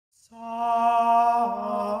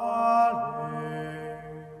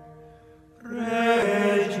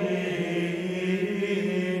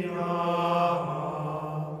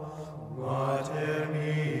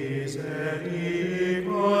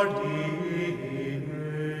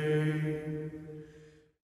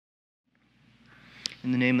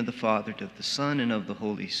In the name of the Father, and of the Son, and of the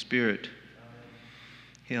Holy Spirit.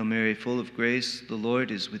 Hail Mary, full of grace, the Lord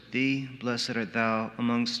is with thee. Blessed art thou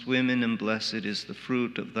amongst women, and blessed is the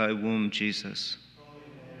fruit of thy womb, Jesus. Holy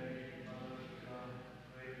Mary, Mother of God,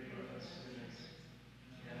 pray for us sinners,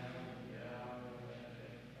 now and at the hour of our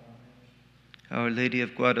death. Amen. Our Lady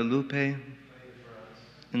of Guadalupe, Pray for us.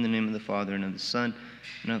 in the name of the Father, and of the Son,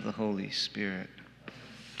 and of the Holy Spirit.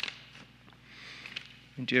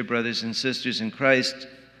 And dear brothers and sisters in Christ,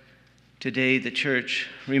 today the Church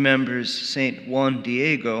remembers Saint Juan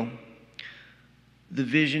Diego, the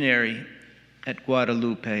visionary at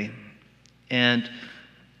Guadalupe, and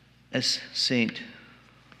as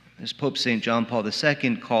Pope St. John Paul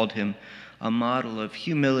II called him, a model of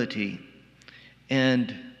humility.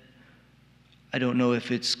 And I don't know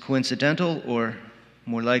if it's coincidental or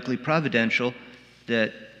more likely providential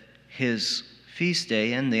that his feast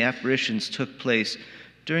day and the apparitions took place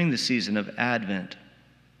during the season of Advent.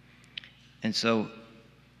 And so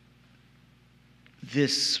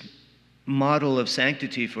this model of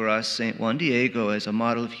sanctity for us, St. Juan Diego, as a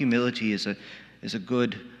model of humility, gives us a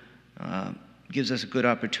good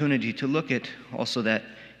opportunity to look at also that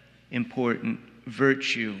important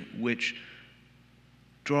virtue which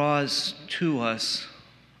draws to us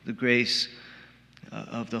the grace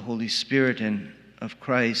of the Holy Spirit and of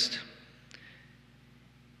Christ.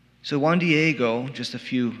 So Juan Diego, just a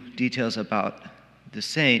few details about the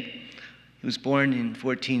saint. He was born in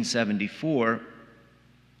 1474,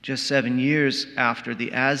 just 7 years after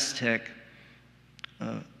the Aztec,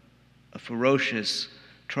 a ferocious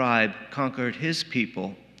tribe, conquered his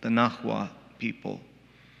people, the Nahua people.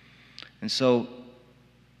 And so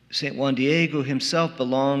St. Juan Diego himself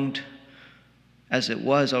belonged, as it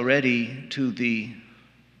was already, to you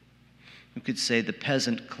could say, the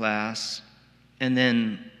peasant class, and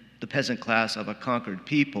then the peasant class of a conquered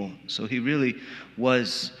people. So he really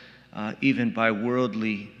was, even by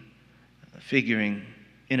worldly figuring,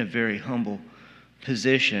 in a very humble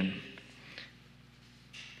position.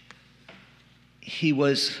 He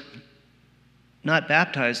was not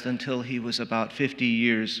baptized until he was about 50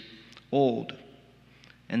 years old,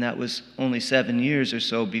 and that was only 7 years or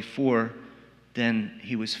so before then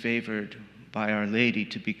he was favored by Our Lady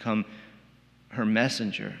to become her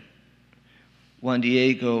messenger. Juan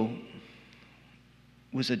Diego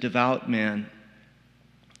was a devout man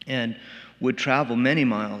and would travel many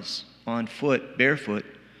miles on foot, barefoot,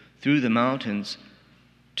 through the mountains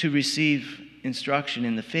to receive instruction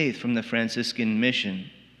in the faith from the Franciscan mission.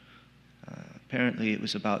 Apparently it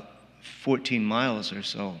was about 14 miles or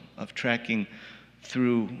so of trekking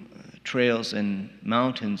through trails and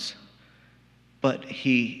mountains, but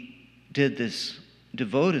he did this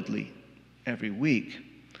devotedly every week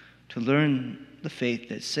to learn the faith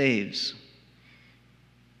that saves.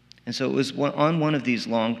 And so it was on one of these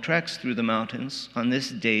long treks through the mountains, on this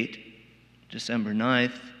date, December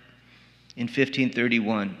 9th, in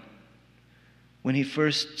 1531, when he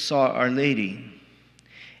first saw Our Lady.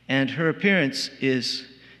 And her appearance is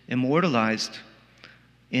immortalized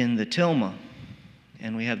in the tilma.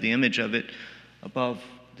 And we have the image of it above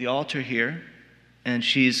the altar here. And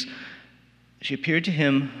she appeared to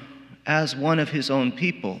him as one of his own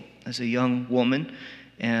people, as a young woman,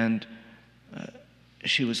 and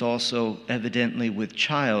she was also evidently with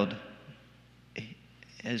child,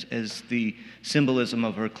 as the symbolism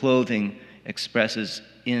of her clothing expresses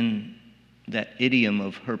in that idiom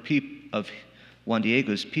of of Juan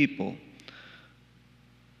Diego's people.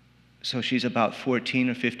 So she's about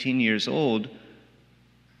 14 or 15 years old,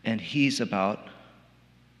 and he's about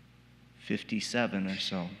 57 or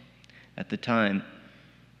so at the time.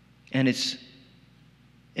 And it's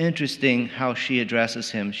interesting how she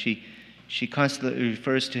addresses him. She constantly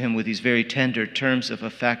refers to him with these very tender terms of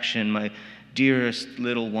affection, my dearest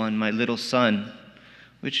little one, my little son,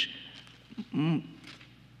 which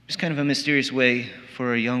is kind of a mysterious way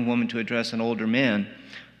for a young woman to address an older man.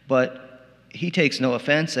 But he takes no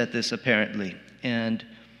offense at this, apparently. And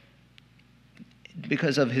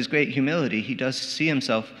because of his great humility, he does see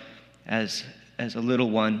himself as a little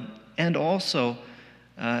one. And also,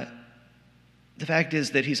 the fact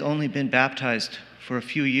is that he's only been baptized for a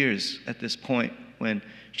few years at this point when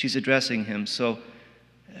she's addressing him. So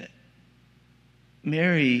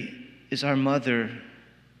Mary is our mother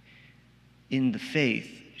in the faith.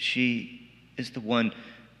 She is the one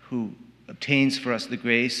who obtains for us the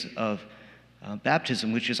grace of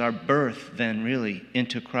baptism, which is our birth then really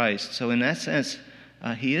into Christ. So in that sense,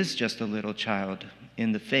 he is just a little child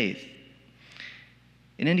in the faith.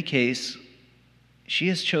 In any case, she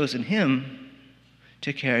has chosen him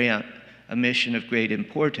to carry out a mission of great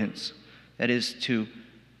importance, that is to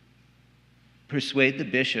persuade the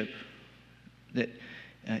bishop that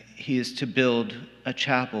he is to build a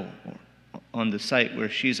chapel on the site where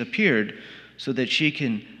she's appeared so that she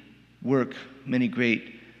can work many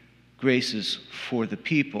great graces for the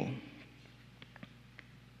people.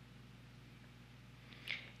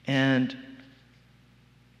 And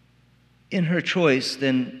in her choice,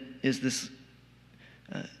 then, is this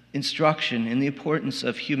instruction in the importance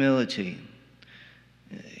of humility.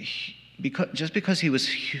 Just because he was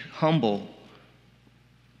humble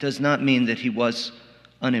does not mean that he was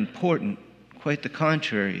unimportant. Quite the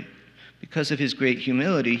contrary. Because of his great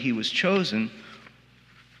humility, he was chosen.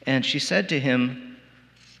 And she said to him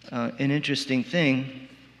an interesting thing.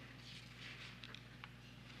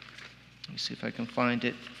 Let me see if I can find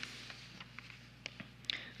it.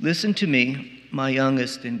 Listen to me, my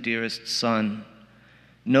youngest and dearest son.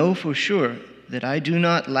 Know for sure that I do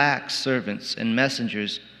not lack servants and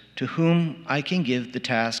messengers to whom I can give the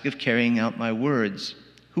task of carrying out my words,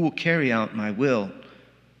 who will carry out my will.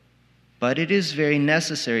 But it is very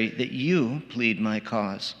necessary that you plead my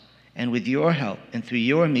cause, and with your help and through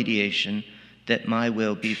your mediation, that my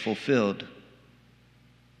will be fulfilled.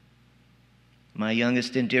 My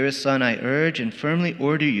youngest and dearest son, I urge and firmly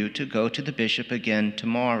order you to go to the bishop again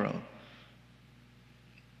tomorrow.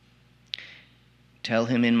 Tell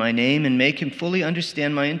him in my name and make him fully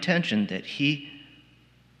understand my intention that he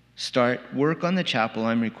start work on the chapel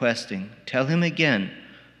I'm requesting. Tell him again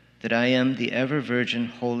that I am the ever-Virgin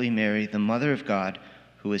Holy Mary, the Mother of God,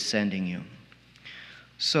 who is sending you.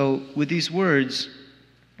 So with these words,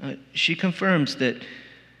 she confirms that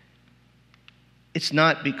it's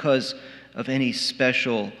not because of any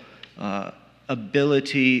special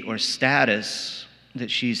ability or status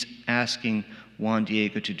that she's asking Juan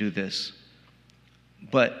Diego to do this.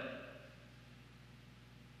 But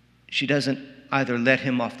she doesn't either let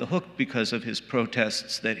him off the hook because of his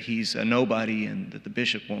protests that he's a nobody and that the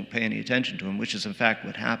bishop won't pay any attention to him, which is in fact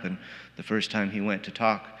what happened the first time he went to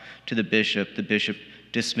talk to the bishop. The bishop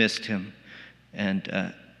dismissed him,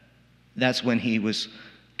 and that's when he was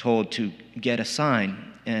told to get a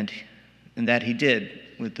sign, and that he did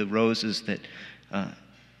with the roses that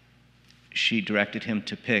she directed him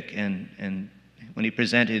to pick. And when he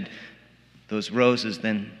presented those roses,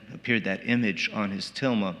 then appeared that image on his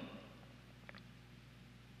tilma.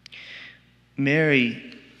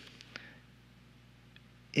 Mary,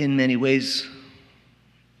 in many ways,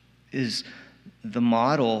 is the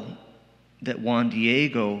model that Juan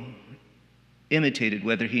Diego imitated,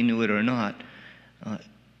 whether he knew it or not.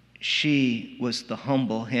 She was the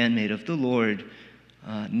humble handmaid of the Lord,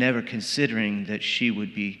 never considering that she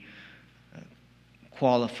would be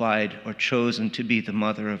qualified or chosen to be the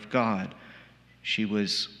mother of God. She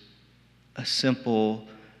was a simple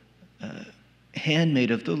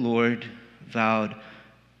handmaid of the Lord, vowed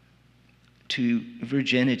to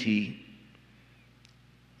virginity,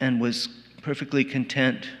 and was perfectly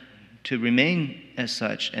content to remain as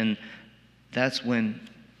such. And that's when,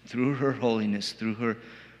 through her holiness, through her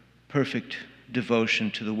perfect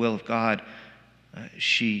devotion to the will of God,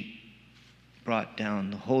 she brought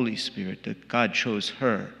down the Holy Spirit, that God chose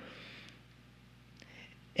her.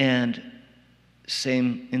 And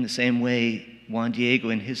in the same way, Juan Diego,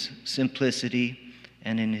 in his simplicity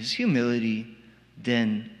and in his humility,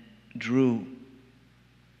 then drew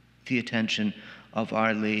the attention of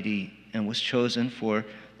Our Lady and was chosen for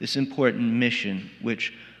this important mission,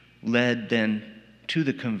 which led then to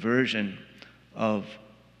the conversion of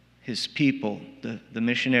his people. The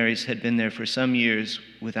missionaries had been there for some years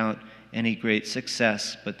without any great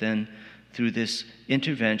success, but then through this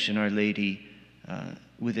intervention, Our Lady,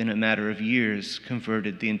 within a matter of years,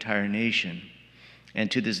 converted the entire nation. And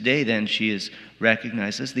to this day, then, she is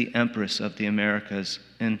recognized as the Empress of the Americas.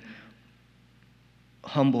 And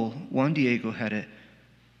humble Juan Diego had a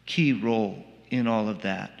key role in all of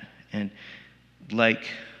that. And like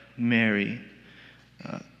Mary,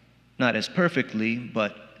 not as perfectly,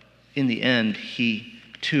 but in the end, he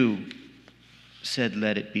too said,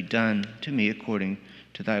 "Let it be done to me according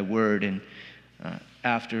to thy word." And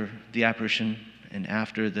after the apparition and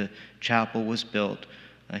after the chapel was built,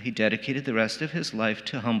 he dedicated the rest of his life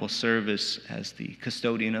to humble service as the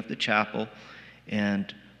custodian of the chapel,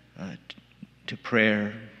 and to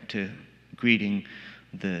prayer, to greeting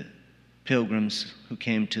the pilgrims who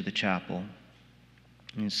came to the chapel.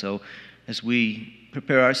 And so, as we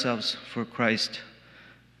prepare ourselves for Christ,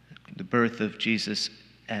 the birth of Jesus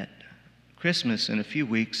at Christmas in a few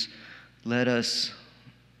weeks, let us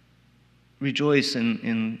rejoice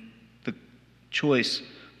in the choice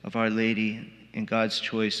of Our Lady, in God's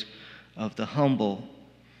choice of the humble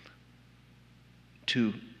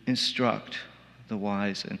to instruct the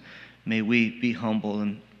wise, and May we be humble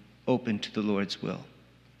and open to the Lord's will.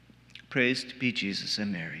 Praised be Jesus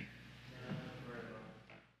and Mary.